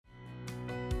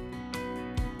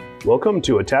Welcome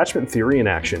to Attachment Theory in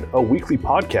Action, a weekly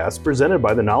podcast presented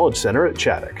by the Knowledge Center at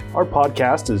Chaddock. Our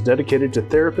podcast is dedicated to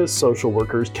therapists, social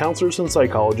workers, counselors, and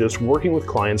psychologists working with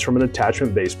clients from an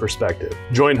attachment-based perspective.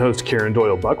 Join host Karen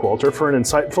Doyle Buckwalter for an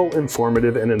insightful,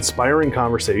 informative, and inspiring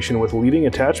conversation with leading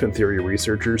attachment theory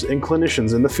researchers and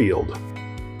clinicians in the field.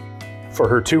 For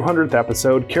her 200th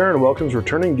episode, Karen welcomes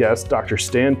returning guest Dr.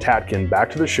 Stan Tatkin back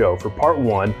to the show for part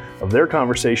 1 of their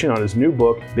conversation on his new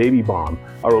book, Baby Bomb,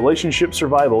 a relationship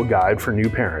survival guide for new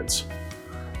parents.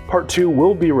 Part 2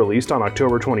 will be released on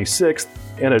October 26th,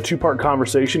 and a 2-part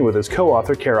conversation with his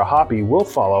co-author, Kara Hoppe, will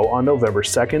follow on November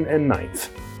 2nd and 9th.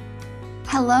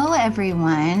 Hello,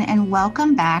 everyone, and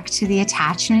welcome back to the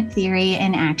Attachment Theory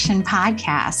in Action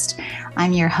podcast.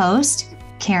 I'm your host,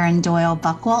 Karen Doyle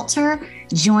Buckwalter,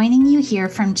 joining you here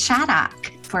from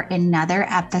Chaddock for another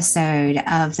episode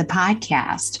of the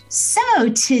podcast. So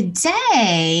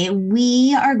today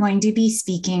we are going to be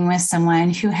speaking with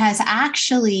someone who has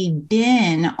actually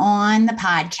been on the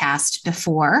podcast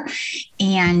before,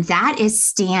 and that is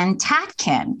Stan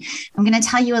Tatkin. I'm going to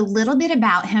tell you a little bit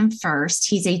about him first.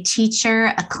 He's a teacher,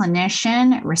 a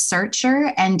clinician,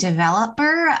 researcher, and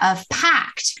developer of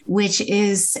PACT, which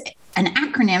is an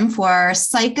acronym for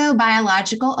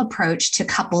Psychobiological Approach to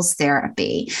Couples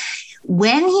Therapy.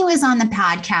 When he was on the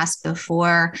podcast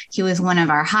before, he was one of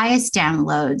our highest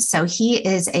downloads. So he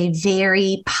is a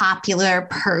very popular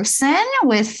person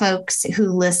with folks who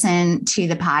listen to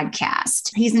the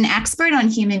podcast. He's an expert on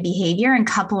human behavior and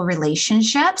couple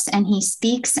relationships, and he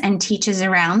speaks and teaches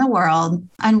around the world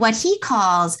on what he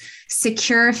calls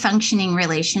secure functioning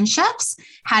relationships,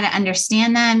 how to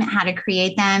understand them, how to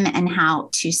create them, and how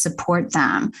to support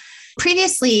them.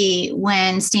 Previously,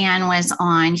 when Stan was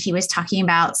on, he was talking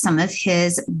about some of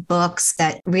his books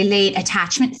that relate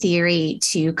attachment theory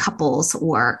to couples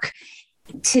work.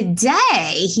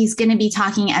 Today, he's going to be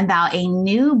talking about a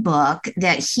new book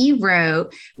that he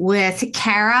wrote with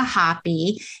Kara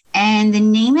Hoppe, and the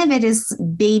name of it is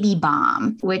Baby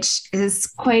Bomb, which is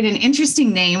quite an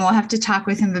interesting name. We'll have to talk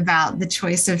with him about the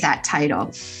choice of that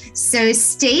title. So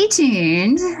stay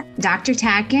tuned. Dr.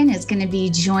 Tatkin is going to be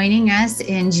joining us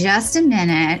in just a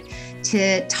minute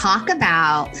to talk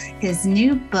about his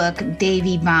new book,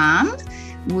 Baby Bomb,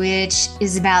 which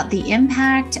is about the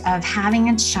impact of having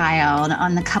a child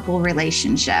on the couple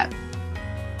relationship.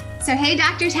 So, hey,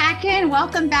 Dr. Tatkin,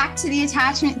 welcome back to the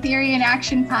Attachment Theory in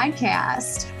Action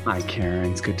podcast. Hi,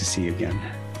 Karen. It's good to see you again.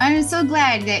 I'm so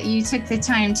glad that you took the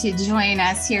time to join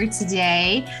us here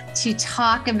today to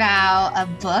talk about a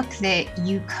book that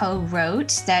you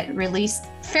co-wrote that released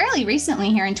fairly recently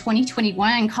here in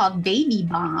 2021 called Baby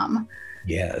Bomb.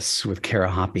 Yes, with Kara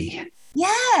Hoppe.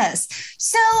 Yes.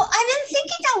 So I've been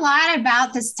thinking a lot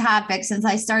about this topic since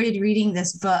I started reading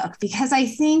this book, because I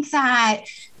think that,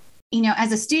 you know,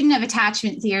 as a student of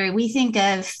attachment theory, we think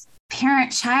of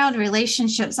parent-child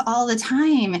relationships all the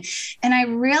time. And I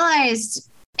realized,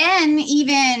 and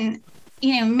even,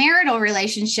 you know, marital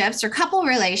relationships or couple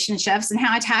relationships and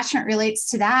how attachment relates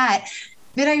to that.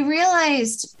 But I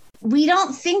realized we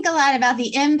don't think a lot about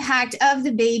the impact of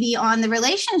the baby on the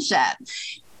relationship.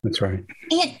 That's right.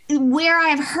 Where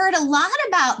I've heard a lot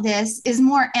about this is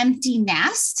more empty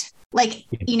nest. Like,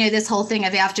 you know, this whole thing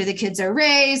of after the kids are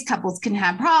raised, couples can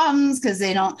have problems because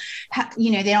they don't have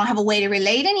a way to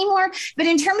relate anymore. But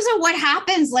in terms of what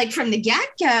happens, like from the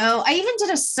get-go, I even did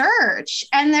a search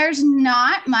and there's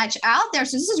not much out there.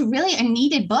 So this is really a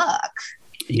needed book.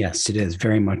 Yes, it is.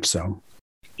 Very much so.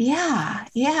 Yeah.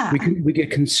 We get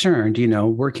concerned, you know,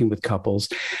 working with couples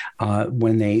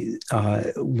when they're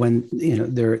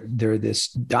this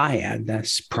dyad,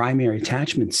 that's primary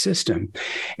attachment system,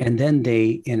 and then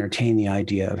they entertain the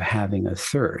idea of having a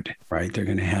third, right? They're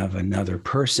going to have another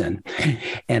person,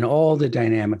 and all the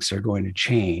dynamics are going to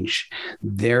change.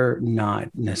 They're not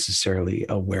necessarily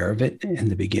aware of it in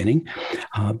the beginning,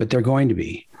 but they're going to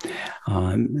be.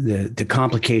 The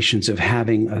complications of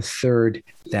having a third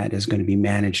that is going to be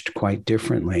managed quite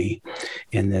differently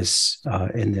in this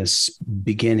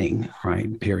beginning,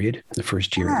 right, period, the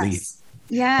first year at least,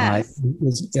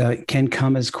 can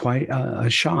come as quite a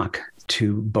shock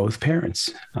to both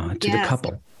parents, to the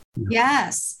couple.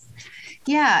 Yes.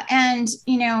 Yeah. And,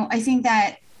 you know, I think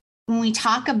that when we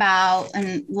talk about,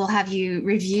 and we'll have you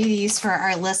review these for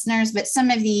our listeners, but some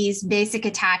of these basic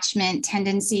attachment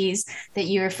tendencies that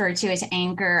you refer to as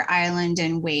anchor, island,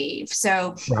 and wave.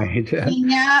 So right.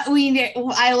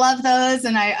 I love those,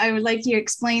 and I would like you to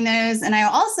explain those. And I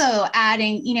also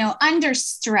adding, you know, under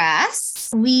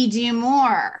stress, we do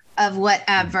more of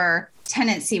whatever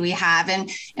tendency we have,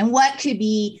 and what could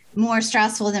be more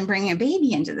stressful than bringing a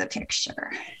baby into the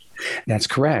picture. That's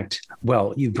correct.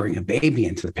 Well, you bring a baby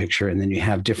into the picture, and then you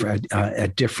have a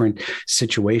different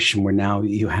situation where now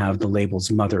you have the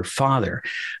labels mother, father.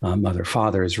 Mother,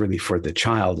 father is really for the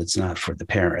child. It's not for the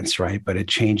parents, right? But it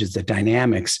changes the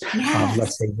dynamics of,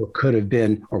 let's say, what could have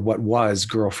been or what was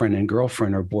girlfriend and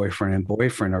girlfriend, or boyfriend and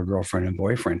boyfriend, or girlfriend and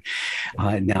boyfriend.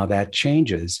 Now that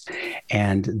changes.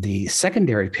 And the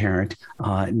secondary parent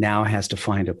now has to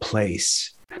find a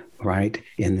place, right,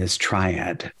 in this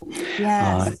triad.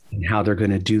 And how they're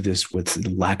going to do this with the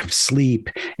lack of sleep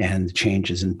and the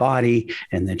changes in body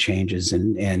and the changes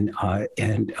in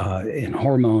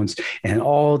hormones and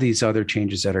all these other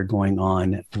changes that are going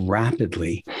on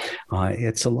rapidly.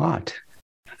 It's a lot.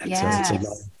 It's a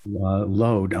lot of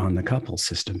load on the couple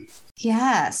system.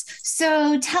 Yes.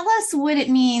 So tell us what it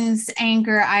means,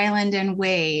 anchor, island, and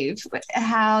wave,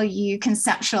 how you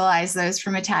conceptualize those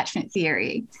from attachment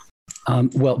theory.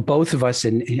 Well, both of us,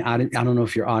 and I don't know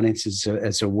if your audience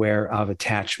is aware of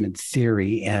attachment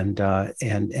theory and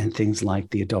things like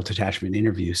the adult attachment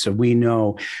interview. So we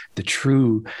know the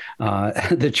true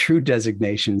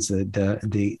designations,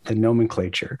 the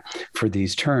nomenclature for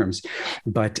these terms,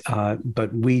 but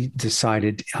we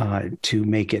decided to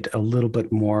make it a little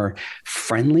bit more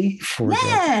friendly for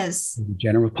the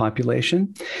general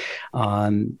population,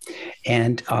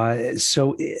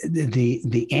 so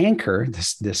the anchor,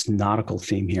 this nautical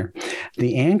theme here.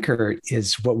 The anchor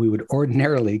is what we would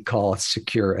ordinarily call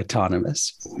secure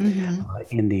autonomous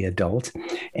in the adult,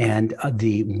 and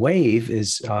the wave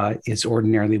is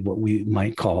ordinarily what we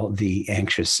might call the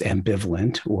anxious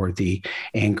ambivalent, or the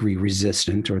angry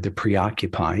resistant, or the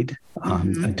preoccupied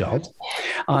adult,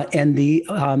 and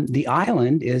the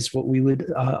island is what we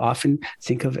would often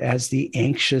think of as the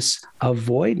anxious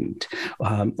avoidant,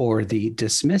 or the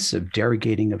dismissive,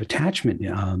 derogating of attachment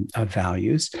of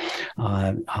values,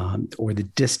 or the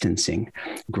distancing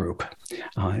group.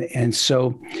 And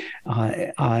so,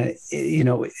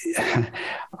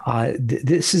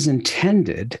 this is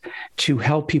intended to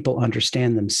help people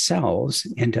understand themselves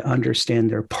and to understand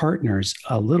their partners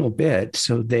a little bit,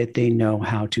 so that they know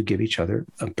how to give each other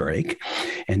a break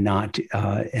and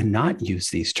not use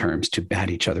these terms to bat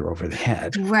each other over the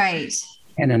head. Right.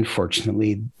 And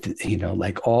unfortunately,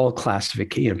 like all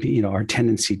classification, our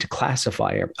tendency to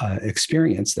classify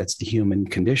experience, that's the human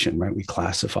condition, right? We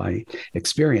classify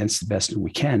experience the best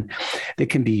we can. That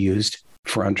can be used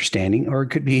for understanding, or it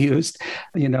could be used,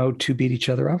 to beat each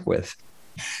other up with.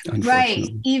 Right.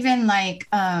 Even like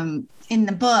in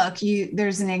the book,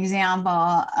 there's an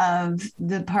example of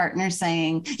the partner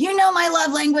saying, my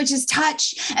love language is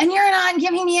touch, and you're not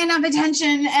giving me enough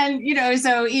attention. And,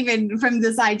 so even from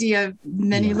this idea,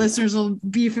 many listeners will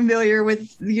be familiar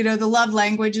with, the love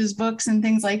languages books and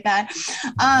things like that.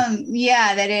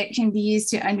 That it can be used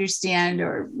to understand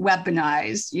or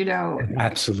weaponize,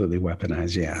 Absolutely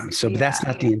weaponized. Yeah. So but that's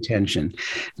not the intention.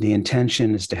 The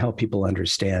intention is to help people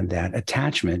understand that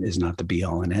attachment is not the be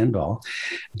all and end all,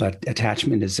 but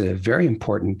attachment is a very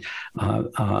important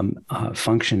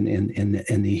function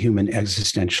in the human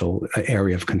existential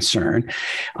area of concern,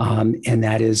 and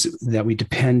that is that we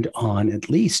depend on at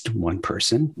least one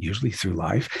person, usually through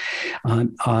life,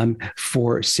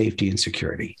 for safety and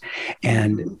security.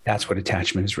 And that's what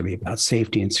attachment is really about: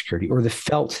 safety and security, or the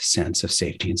felt sense of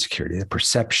safety and security, the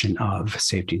perception of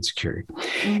safety and security.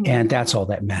 And that's all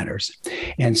that matters.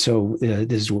 And so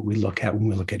this is what we look at when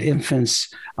we look at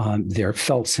infants, their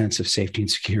felt sense of safety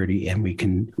and security, and we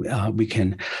can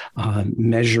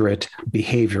measure it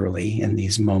behaviorally in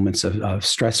these moments of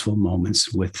stressful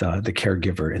moments with the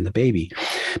caregiver and the baby.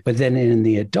 But then in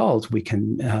the adult, we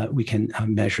can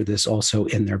measure this also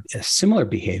in their similar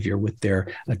behavior with their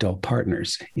adult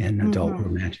partners in adult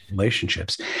romantic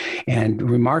relationships. And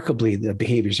remarkably, the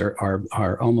behaviors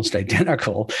are almost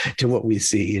identical to what we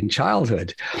see in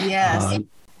childhood. Yes.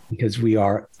 Because we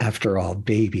are, after all,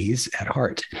 babies at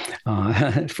heart,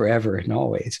 forever and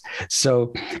always.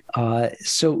 So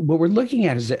what we're looking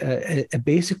at is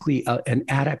basically an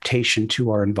adaptation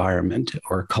to our environment,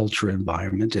 or culture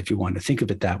environment, if you want to think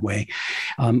of it that way,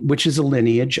 which is a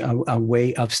lineage, a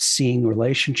way of seeing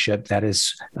relationship that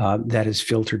is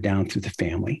filtered down through the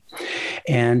family,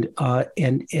 and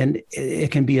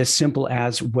it can be as simple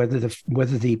as whether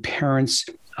the parents.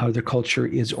 The culture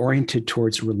is oriented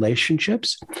towards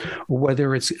relationships, or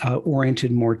whether it's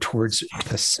oriented more towards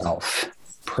the self,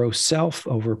 pro-self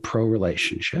over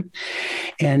pro-relationship.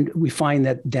 And we find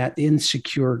that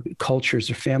insecure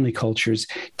cultures or family cultures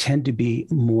tend to be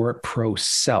more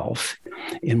pro-self,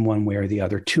 in one way or the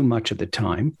other too much of the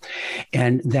time.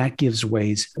 And that gives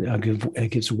way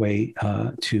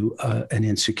to an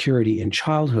insecurity in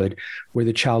childhood where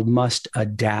the child must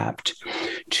adapt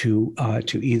to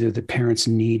either the parent's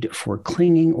need for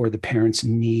clinging or the parent's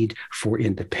need for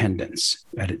independence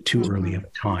at a too early of a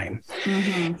time.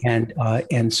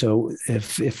 And so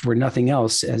if we're nothing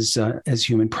else as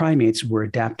human primates, we're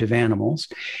adaptive animals.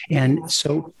 And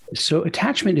so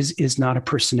attachment is not a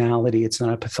personality. It's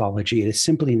not a pathology. It is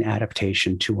simply an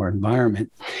adaptation to our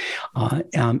environment.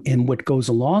 And what goes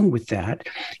along with that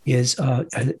is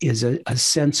a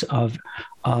sense of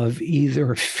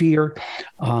either fear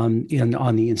on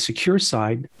the insecure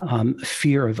side,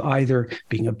 fear of either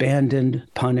being abandoned,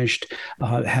 punished,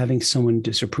 having someone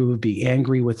disapprove, be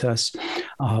angry with us,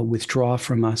 withdraw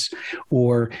from us,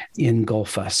 or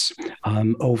engulf us,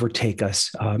 overtake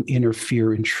us,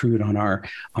 interfere, intrude on our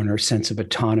sense of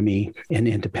autonomy and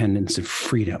independence and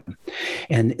freedom.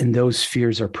 And those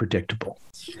fears are predictable.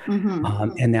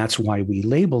 And that's why we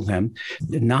label them,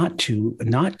 not to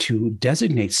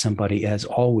designate somebody as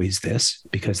always this,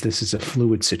 because this is a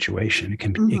fluid situation. It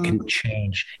can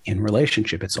change in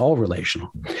relationship. It's all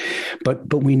relational.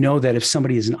 But we know that if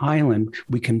somebody is an island,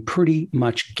 we can pretty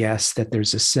much guess that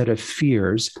there's a set of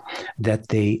fears that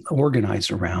they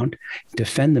organize around,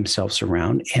 defend themselves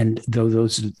around. And though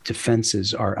those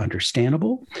defenses are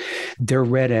understandable, they're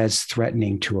read as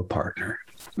threatening to a partner.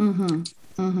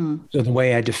 So the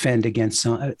way I defend against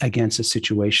a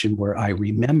situation where I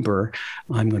remember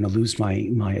I'm going to lose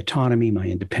my autonomy, my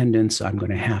independence, I'm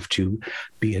going to have to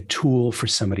be a tool for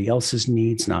somebody else's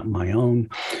needs, not my own.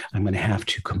 I'm going to have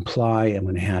to comply. I'm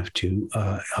going to have to,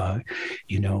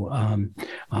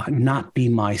 not be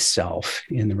myself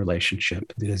in the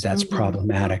relationship because that's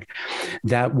problematic.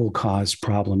 That will cause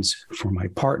problems for my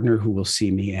partner, who will see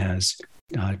me as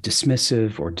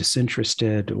dismissive or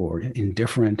disinterested or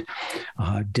indifferent,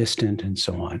 distant, and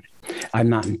so on. I'm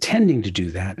not intending to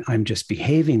do that. I'm just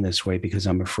behaving this way because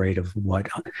I'm afraid of what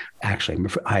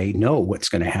I know what's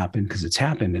going to happen because it's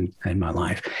happened in my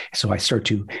life. So I start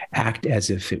to act as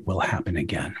if it will happen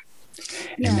again.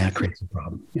 And that creates a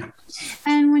problem. Yeah.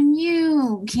 And when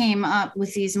you came up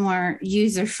with these more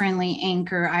user-friendly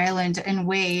Anchor, Island, and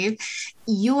Wave,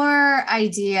 your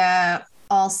idea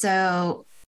also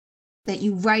that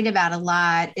you write about a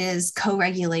lot is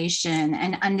co-regulation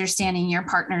and understanding your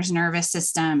partner's nervous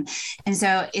system. And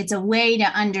so it's a way to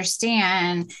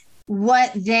understand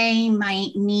what they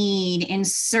might need in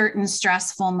certain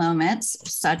stressful moments,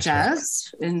 such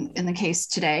as in the case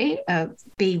today, a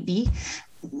baby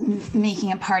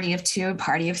making a party of two, a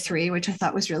party of three, which I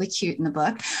thought was really cute in the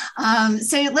book.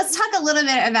 So let's talk a little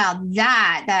bit about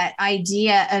that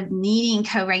idea of needing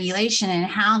co-regulation and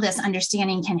how this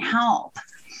understanding can help.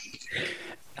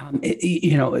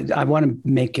 I want to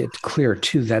make it clear,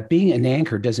 too, that being an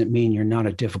anchor doesn't mean you're not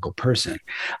a difficult person.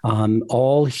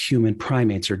 All human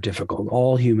primates are difficult.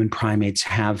 All human primates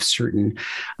have certain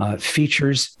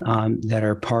features that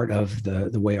are part of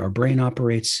the way our brain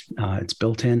operates. It's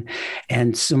built in.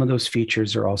 And some of those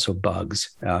features are also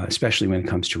bugs, especially when it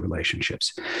comes to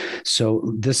relationships.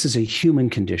 So this is a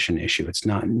human condition issue. It's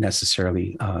not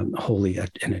necessarily wholly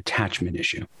an attachment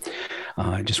issue.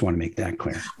 I just want to make that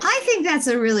clear. I think that's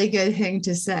a really good thing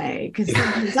to say, because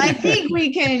I think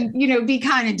we can, be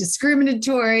kind of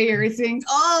discriminatory or think,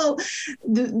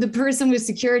 the person with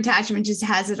secure attachment just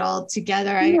has it all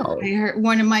together. I heard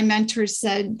one of my mentors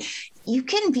said, you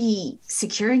can be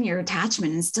secure in your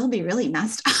attachment and still be really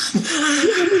messed up.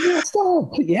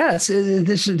 Yes,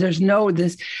 there's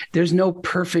no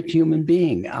perfect human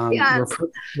being.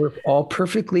 We're all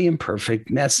perfectly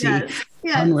imperfect, messy,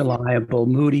 unreliable,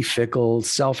 moody, fickle,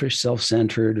 selfish,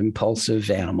 self-centered, impulsive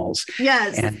animals.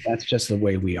 Yes, and that's just the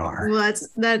way we are. Well,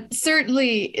 that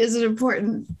certainly is an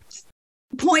important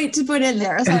point to put in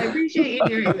there. So I appreciate you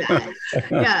doing that.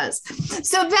 Yes.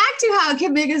 So back to how it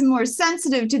can make us more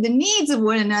sensitive to the needs of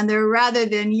one another rather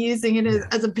than using it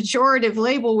as a pejorative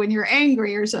label when you're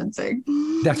angry or something.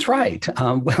 That's right.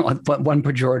 But one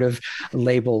pejorative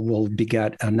label will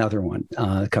beget another one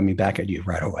coming back at you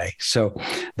right away. So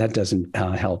that doesn't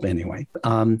help anyway.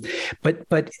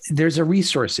 But there's a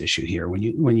resource issue here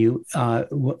when you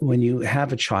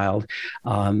have a child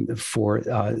for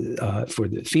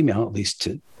the female, at least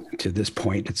to this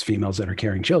point, it's females that are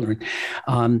carrying children.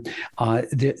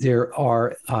 There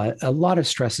are a lot of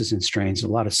stresses and strains, a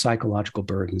lot of psychological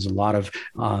burdens, a lot of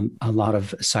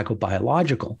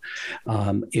psychobiological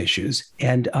issues,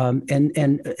 and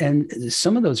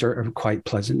some of those are quite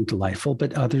pleasant and delightful,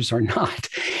 but others are not.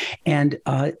 And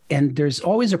there's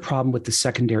always a problem with the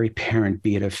secondary parent,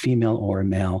 be it a female or a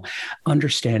male,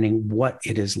 understanding what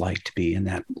it is like to be in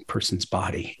that person's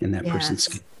body, in that person's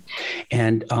skin.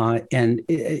 And I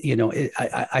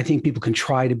think people can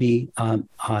try to be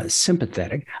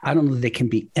sympathetic. I don't know that they can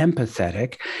be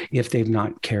empathetic if they've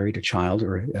not carried a child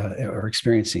or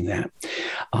experiencing that.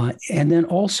 And then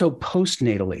also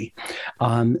postnatally,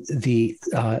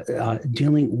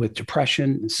 dealing with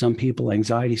depression, some people,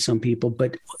 anxiety, some people,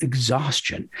 but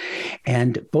exhaustion.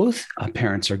 And both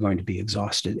parents are going to be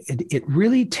exhausted. It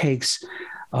really takes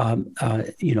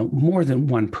more than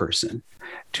one person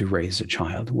to raise a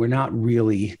child. We're not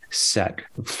really set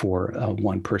for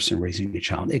one person raising a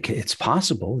child. It's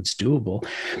possible, it's doable,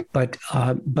 but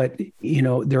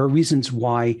there are reasons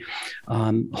why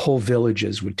whole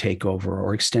villages would take over,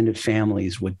 or extended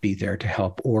families would be there to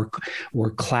help, or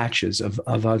clatches of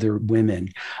other women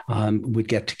would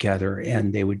get together,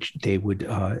 and they would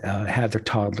have their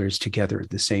toddlers together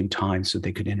at the same time so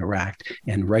they could interact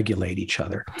and regulate each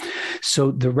other.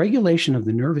 So the regulation of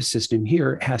the nervous system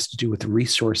here has to do with the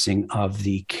resourcing of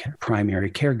the primary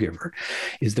caregiver.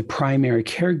 Is the primary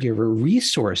caregiver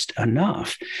resourced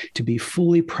enough to be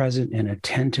fully present and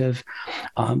attentive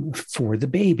for the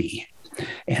baby?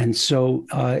 And so,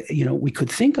 we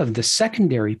could think of the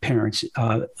secondary parents'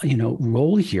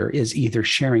 role here is either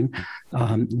sharing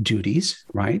duties,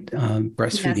 right?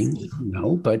 Breastfeeding, yes.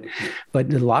 No, but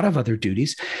a lot of other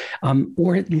duties,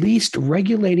 or at least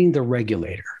regulating the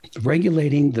regulator,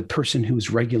 regulating the person who's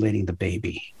regulating the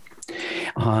baby.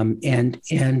 And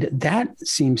that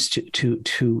seems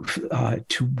to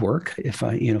work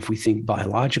if we think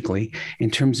biologically in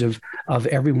terms of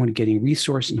everyone getting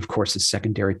resourced, and of course the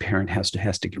secondary parent has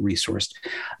to get resourced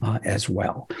as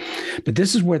well. But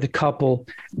this is where the couple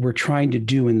we're trying to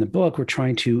do in the book, we're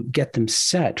trying to get them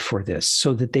set for this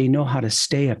so that they know how to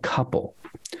stay a couple,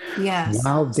 yes,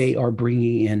 while they are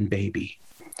bringing in baby,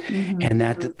 mm-hmm. And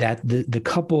that the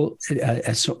couple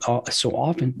as so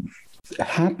often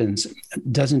happens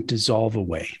doesn't dissolve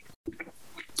away,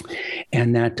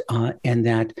 and that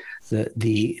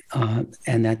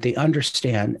they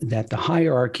understand that the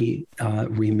hierarchy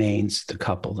remains the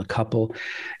couple. The couple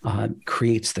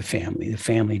creates the family. The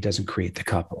family doesn't create the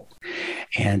couple,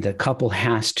 and the couple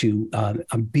has to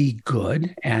be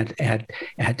good at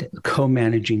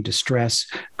co-managing distress,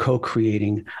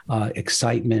 co-creating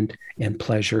excitement and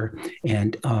pleasure,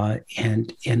 and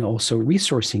also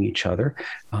resourcing each other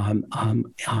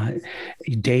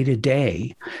day to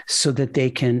day, so that they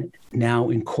can now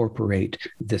incorporate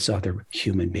this other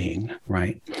human being,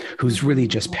 right? Who's really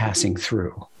just passing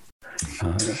through.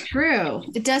 True.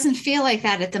 It doesn't feel like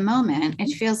that at the moment.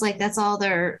 It feels like that's all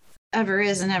there ever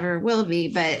is and ever will be,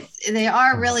 but they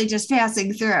are really just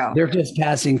passing through. They're just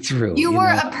passing through. You were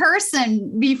a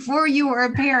person before you were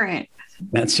a parent.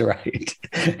 That's right.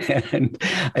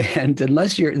 And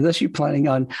unless you're planning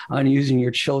on using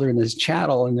your children as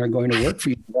chattel and they're going to work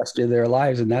for you the rest of their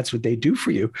lives, and that's what they do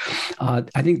for you, I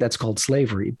think that's called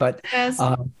slavery. But yes.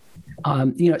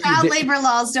 Child labor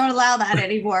laws don't allow that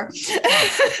anymore.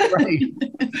 Right.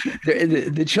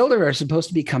 The children are supposed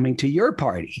to be coming to your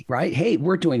party, right? Hey,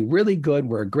 we're doing really good.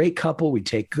 We're a great couple. We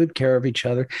take good care of each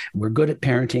other. We're good at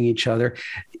parenting each other.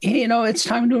 It's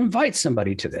time to invite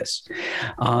somebody to this.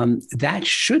 That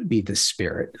should be the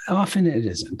spirit. Often it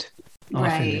isn't.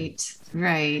 Right.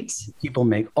 People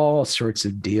make all sorts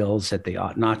of deals that they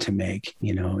ought not to make,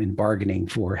 in bargaining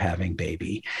for having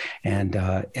baby, and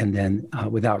then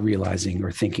without realizing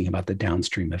or thinking about the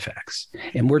downstream effects.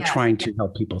 And we're trying to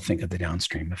help people think of the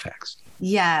downstream effects.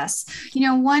 Yes.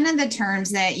 One of the terms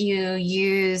that you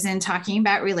use in talking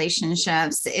about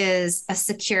relationships is a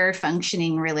secure,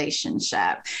 functioning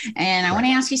relationship. And I want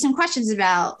to ask you some questions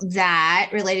about that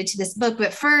related to this book.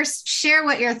 But first, share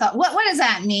what your thought. What does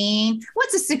that mean?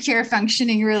 What's a secure,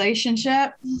 functioning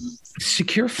relationship?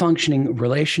 Secure functioning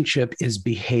relationship is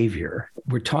behavior.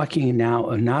 We're talking now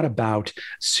not about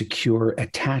secure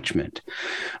attachment.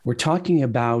 We're talking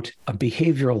about a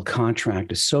behavioral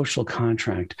contract, a social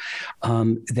contract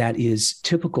that is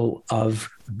typical of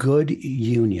good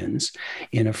unions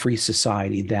in a free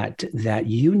society that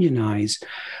unionize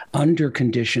under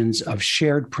conditions of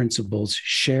shared principles,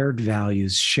 shared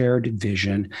values, shared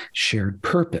vision, shared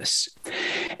purpose.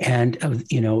 And,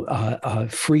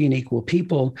 free and equal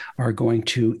people are going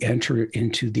to enter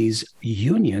into these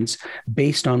unions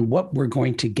based on what we're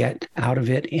going to get out of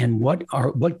it and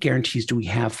what guarantees do we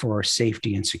have for our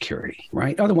safety and security,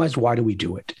 right? Otherwise, why do we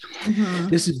do it? Mm-hmm.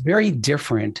 This is very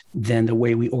different than the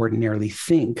way we ordinarily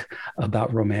think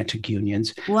about romantic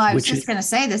unions. Well, I was just going to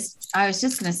say, this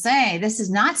is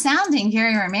not sounding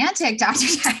very romantic, Dr.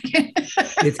 Tackett.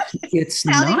 It's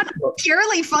not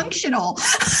purely functional.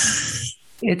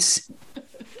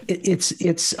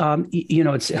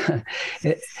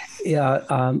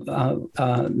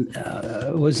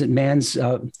 Was it Mann's?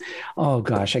 Oh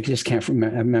gosh, I just can't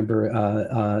remember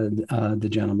the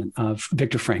gentleman,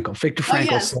 Viktor Frankl. Viktor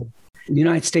Frankl said the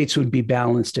United States would be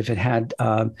balanced if it had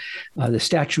the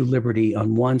Statue of Liberty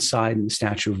on one side and the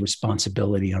Statue of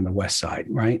Responsibility on the west side,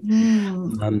 right?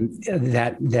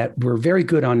 That we're very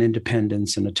good on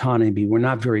independence and autonomy. We're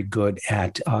not very good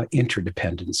at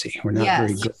interdependency. We're not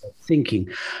very good at thinking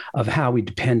of how we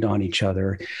depend on each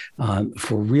other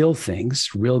for real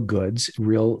things, real goods,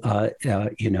 real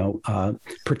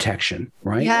protection,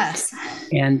 right? Yes.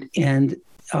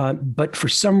 But for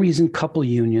some reason, couple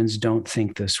unions don't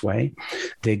think this way.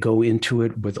 They go into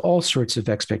it with all sorts of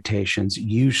expectations,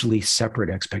 usually separate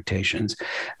expectations.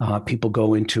 People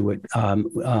go into it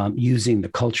using the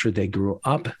culture they grew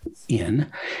up in,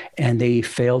 and they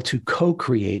fail to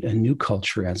co-create a new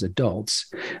culture as adults.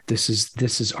 This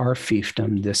is our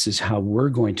fiefdom. This is how we're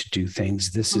going to do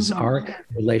things. This is our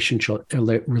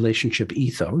relationship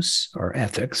ethos, our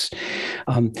ethics.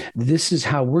 This is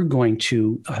how we're going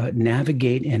to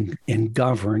navigate and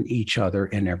govern each other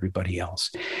and everybody else.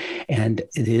 And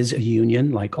it is a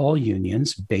union, like all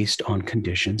unions, based on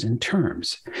conditions and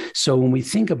terms. So when we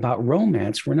think about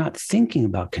romance, we're not thinking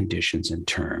about conditions and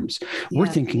terms. We're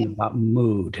thinking about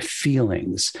mood,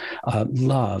 feelings,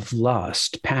 love,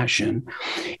 lust, passion.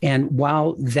 And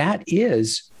while that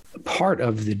is part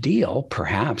of the deal,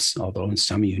 perhaps, although in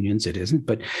some unions it isn't,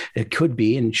 but it could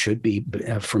be and should be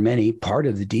for many part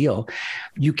of the deal.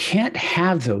 You can't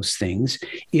have those things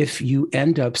if you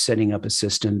end up setting up a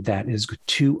system that is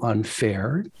too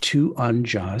unfair, too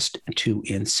unjust, too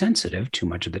insensitive too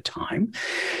much of the time.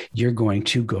 You're going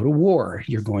to go to war.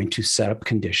 You're going to set up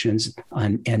conditions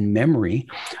and memory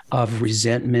of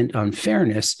resentment,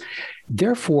 unfairness.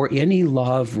 Therefore, any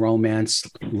love, romance,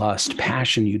 lust,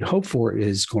 passion you'd hope for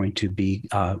is going to be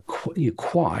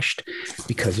quashed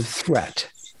because of threat.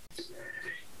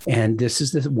 And this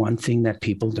is the one thing that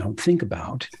people don't think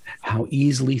about, how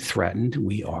easily threatened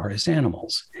we are as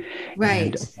animals.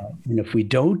 Right. And if we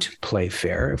don't play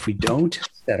fair, if we don't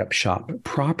set up shop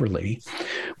properly,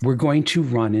 we're going to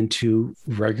run into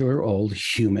regular old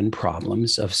human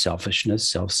problems of selfishness,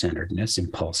 self-centeredness,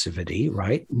 impulsivity,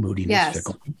 right? Moodiness,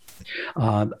 fickleness.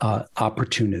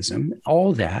 Opportunism,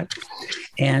 all that,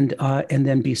 and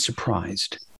then be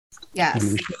surprised. Yes.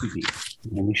 And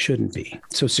we shouldn't be.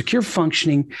 So secure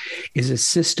functioning is a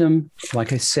system,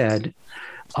 like I said,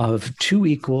 of two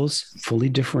equals, fully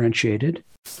differentiated,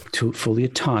 two fully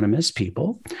autonomous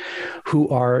people who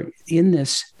are in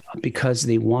this because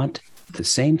they want the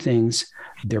same things.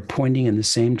 They're pointing in the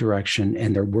same direction,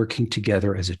 and they're working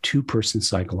together as a two-person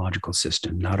psychological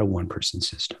system, not a one-person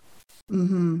system.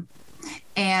 Mm-hmm.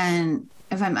 And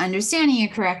if I'm understanding you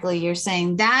correctly, you're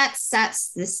saying that sets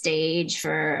the stage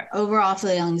for overall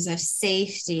feelings of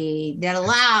safety that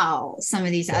allow some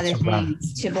of these other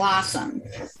things to blossom.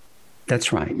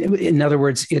 That's right. In other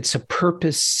words, it's a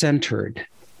purpose-centered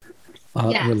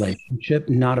relationship,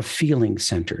 not a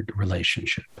feeling-centered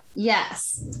relationship.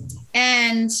 Yes.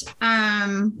 And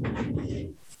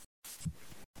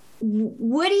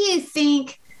what do you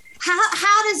think?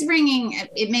 How does bringing,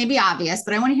 it may be obvious,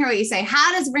 but I want to hear what you say.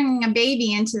 How does bringing a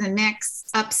baby into the mix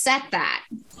upset that?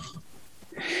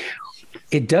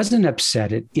 It doesn't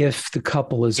upset it if the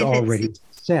couple is already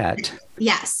set.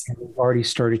 Yes. And they've already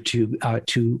started to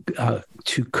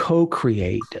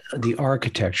co-create the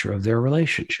architecture of their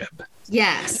relationship.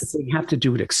 Yes. They have to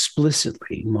do it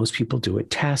explicitly. Most people do it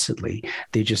tacitly.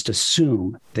 They just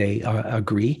assume they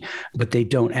agree, but they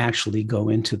don't actually go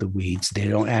into the weeds. They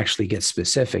don't actually get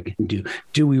specific and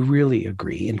do we really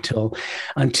agree until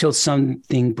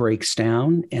something breaks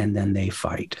down, and then they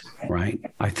fight, right?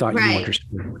 I thought you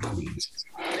understood what that means.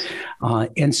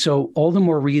 And so all the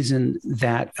more reason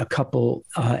that a couple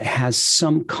has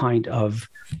some kind of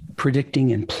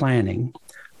predicting and planning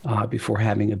before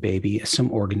having a baby,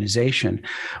 some organization.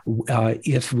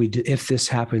 If this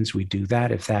happens, we do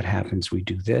that. If that happens, we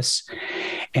do this,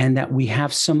 and that we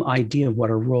have some idea of what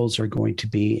our roles are going to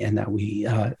be, and that we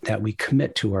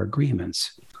commit to our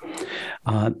agreements,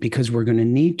 because we're going to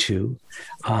need to,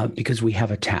 because we have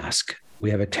a task.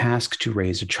 We have a task to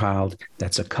raise a child.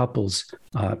 That's a couple's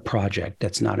project.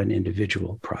 That's not an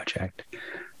individual project.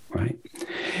 right?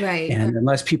 Right. And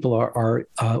unless people are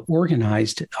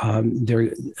organized,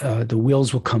 the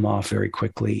wheels will come off very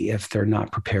quickly if they're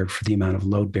not prepared for the amount of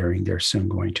load bearing they're soon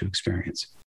going to experience.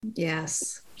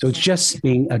 Yes. So it's just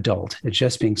being adult. It's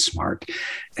just being smart.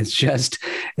 It's just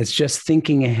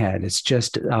thinking ahead. It's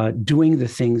just doing the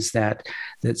things that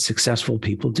successful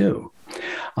people do.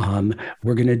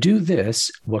 We're going to do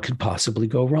this. What could possibly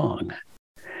go wrong?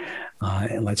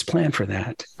 And let's plan for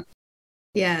that.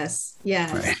 Yes.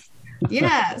 Yes. Right.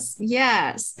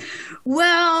 Yes. Well,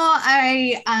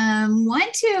 I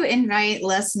want to invite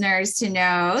listeners to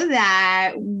know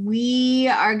that we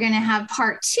are going to have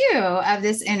part 2 of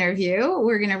this interview.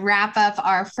 We're going to wrap up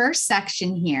our first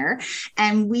section here,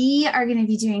 and we are going to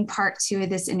be doing part 2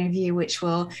 of this interview, which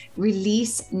will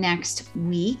release next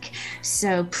week.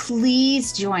 So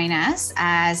please join us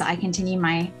as I continue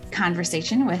my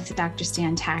conversation with Dr.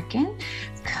 Stan Tatkin,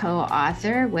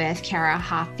 co-author with Kara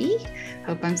Hoppe.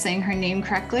 Hope I'm saying her name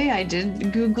correctly. I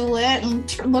did Google it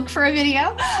and look for a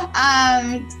video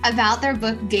about their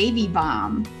book, Baby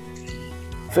Bomb.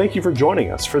 Thank you for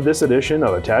joining us for this edition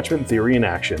of Attachment Theory in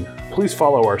Action. Please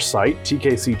follow our site,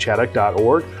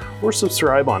 tkcchaddock.org, or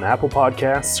subscribe on Apple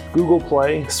Podcasts, Google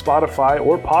Play, Spotify,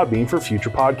 or Podbean for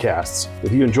future podcasts.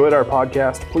 If you enjoyed our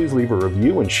podcast, please leave a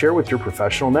review and share with your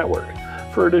professional network.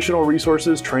 For additional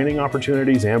resources, training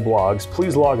opportunities, and blogs,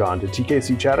 please log on to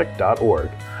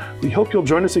tkcchaddock.org. We hope you'll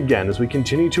join us again as we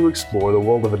continue to explore the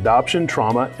world of adoption,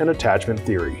 trauma, and attachment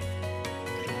theory.